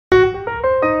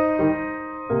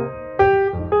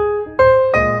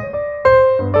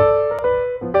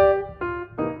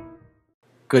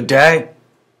Good day.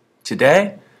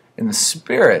 Today, in the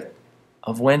spirit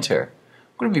of winter,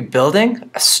 we're going to be building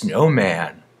a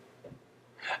snowman.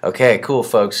 Okay, cool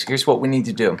folks. Here's what we need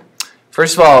to do.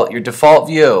 First of all, your default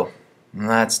view,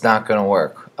 that's not going to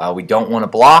work. We don't want to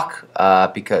block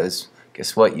because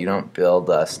guess what? You don't build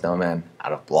a snowman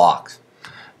out of blocks.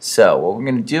 So what we're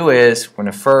going to do is we're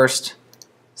going to first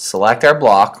select our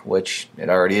block, which it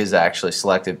already is actually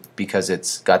selected because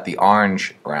it's got the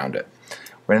orange around it.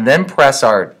 We're going to then press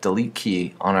our delete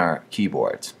key on our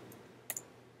keyboards.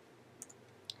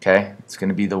 Okay, it's going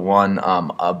to be the one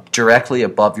directly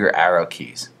above your arrow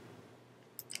keys.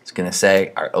 It's going to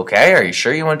say, okay, are you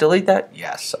sure you want to delete that?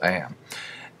 Yes, I am.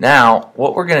 Now,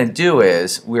 what we're going to do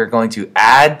is we're going to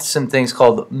add some things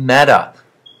called meta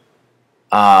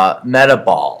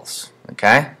balls.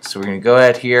 Okay, so we're going to go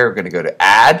ahead here, we're going to go to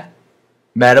add,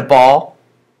 meta ball,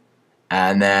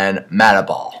 and then meta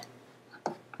ball.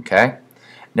 Okay,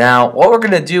 now what we're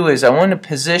going to do is I want to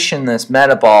position this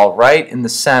meta ball right in the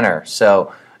center.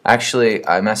 So actually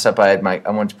I messed up, I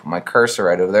wanted to put my cursor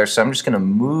right over there, so I'm just going to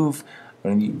move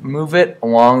it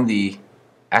along the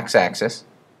x-axis,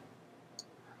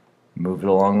 move it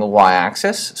along the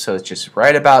y-axis, so it's just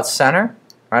right about center,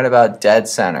 right about dead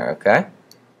center. Okay,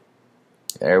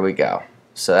 there we go.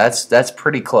 So that's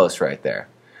pretty close right there.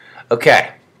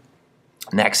 Okay,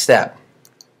 next step.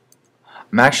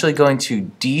 I'm actually going to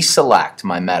deselect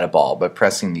my meta ball by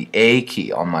pressing the A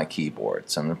key on my keyboard.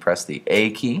 So I'm going to press the A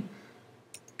key,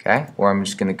 okay, or I'm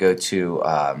just going to go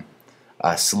to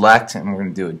select, and we're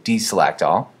going to do a deselect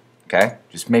all. Okay,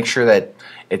 just make sure that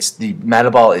the meta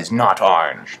ball is not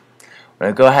orange. I'm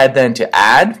going to go ahead then to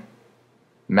add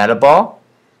meta ball,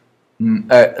 and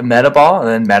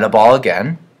then meta ball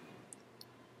again.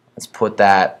 Let's put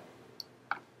that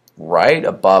right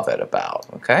above it about,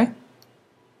 okay?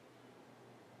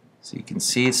 So you can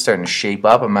see it's starting to shape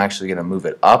up. I'm actually going to move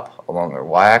it up along our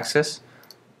y-axis.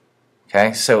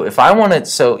 Okay, so if I want it,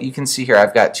 so you can see here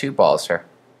I've got two balls here.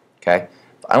 Okay,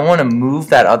 if I want to move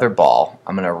that other ball,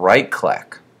 I'm going to right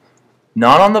click.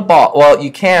 Not on the ball, well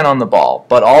you can on the ball,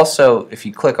 but also if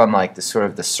you click on like the sort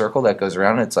of the circle that goes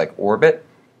around it, it's like orbit,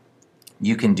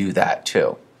 you can do that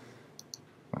too.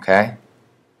 Okay,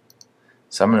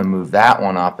 so I'm going to move that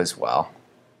one up as well.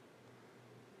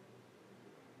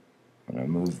 I'm going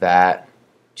to move that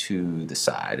to the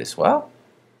side as well.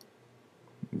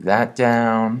 Move that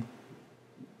down.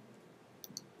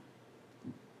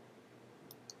 Move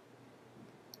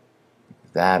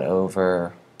that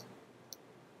over.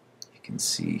 You can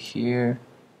see here.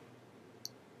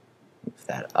 Move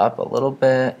that up a little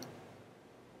bit.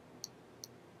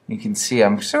 You can see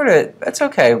I'm sort of, that's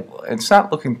okay. It's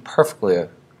not looking perfectly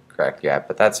correct yet,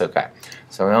 but that's okay.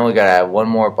 So we only got to add one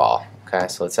more ball. Okay,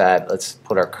 so let's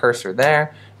put our cursor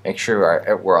there, make sure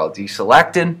we're all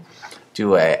deselected,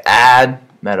 do a add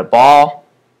meta ball,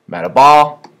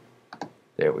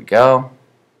 there we go.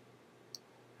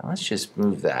 Now let's just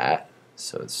move that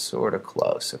so it's sort of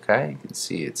close, okay? You can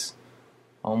see it's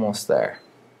almost there.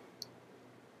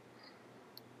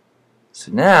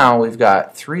 So now we've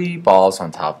got three balls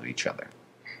on top of each other.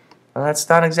 Well, that's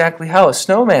not exactly how a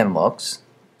snowman looks,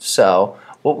 so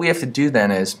what we have to do then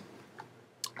is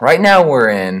right now we're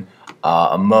in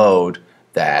a mode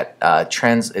that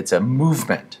it's a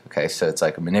movement. Okay, so it's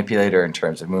like a manipulator in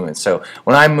terms of movement. So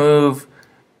when I move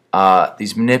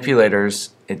these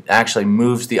manipulators, it actually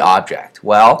moves the object.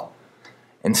 Well,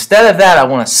 instead of that, I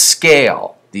want to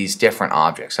scale these different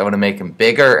objects. I want to make them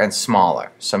bigger and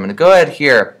smaller. So I'm going to go ahead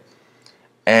here,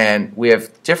 and we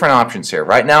have different options here.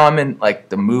 Right now I'm in like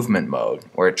the movement mode,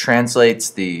 where it translates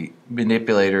the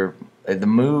manipulator, the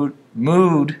mood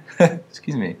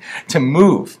excuse me, to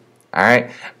move. Alright,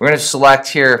 we're going to select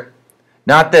here,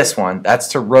 not this one, that's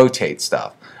to rotate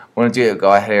stuff. We're going to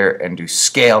go ahead here and do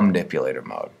scale manipulator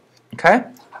mode. Okay,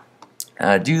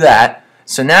 do that.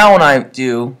 So now when I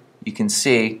do, you can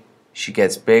see she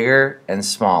gets bigger and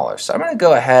smaller. So I'm going to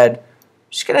go ahead,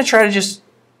 just going to try to just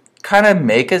kind of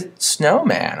make a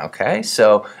snowman. Okay,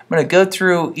 so I'm going to go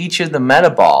through each of the meta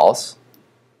balls.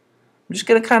 I'm just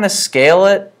going to kind of scale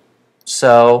it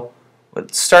so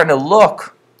it's starting to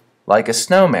look like a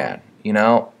snowman, you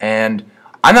know, and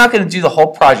I'm not going to do the whole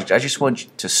project. I just want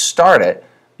you to start it.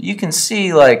 You can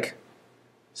see, like,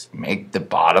 make the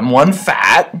bottom one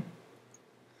fat,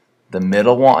 the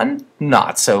middle one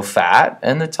not so fat,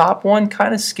 and the top one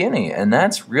kind of skinny. And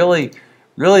that's really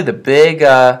the big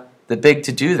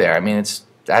to do there. I mean,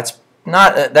 that's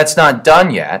not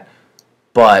done yet,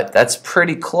 but that's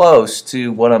pretty close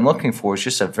to what I'm looking for. It's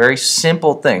just a very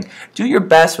simple thing. Do your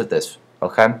best with this.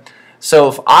 Okay, so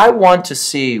if I want to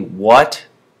see what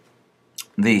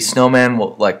the snowman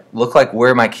will look like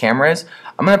where my camera is,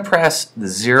 I'm going to press the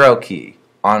 0 key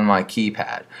on my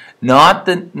keypad. Not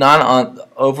on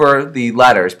over the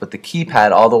letters, but the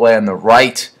keypad all the way on the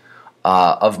right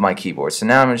of my keyboard. So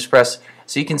now I'm going to just press,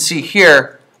 so you can see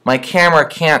here, my camera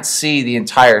can't see the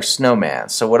entire snowman.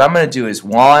 So what I'm going to do is,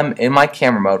 while I'm in my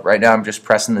camera mode, right now I'm just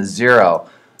pressing the 0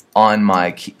 on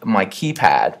my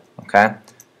keypad. Okay,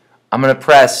 I'm going to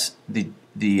press the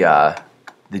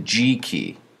G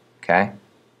key. Okay.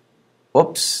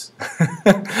 Whoops.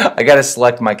 I got to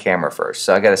select my camera first.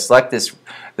 So I got to select this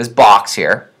box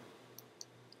here.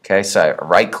 Okay, so I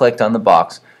right-clicked on the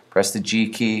box, press the G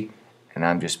key, and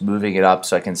I'm just moving it up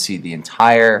so I can see the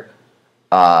entire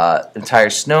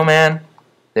snowman.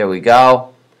 There we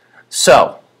go.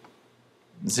 So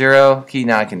 0 key.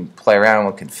 Now I can play around.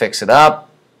 We can fix it up.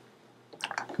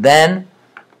 Then,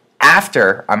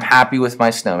 after I'm happy with my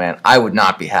snowman, I would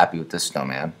not be happy with this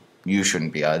snowman. You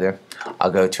shouldn't be either.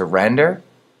 I'll go to render,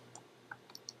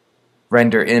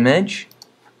 render image,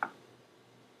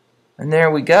 and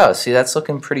there we go. See, that's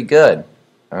looking pretty good.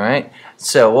 Alright,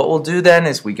 so what we'll do then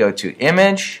is we go to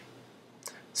image,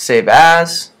 save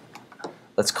as,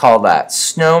 let's call that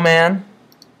snowman,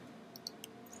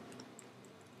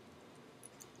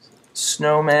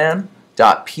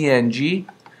 snowman.png,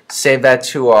 save that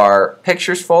to our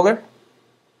pictures folder.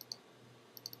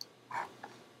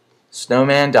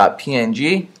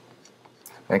 Snowman.png,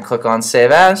 and click on Save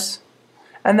As,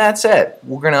 and that's it.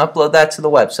 We're going to upload that to the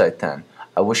website then.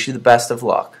 I wish you the best of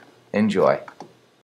luck. Enjoy.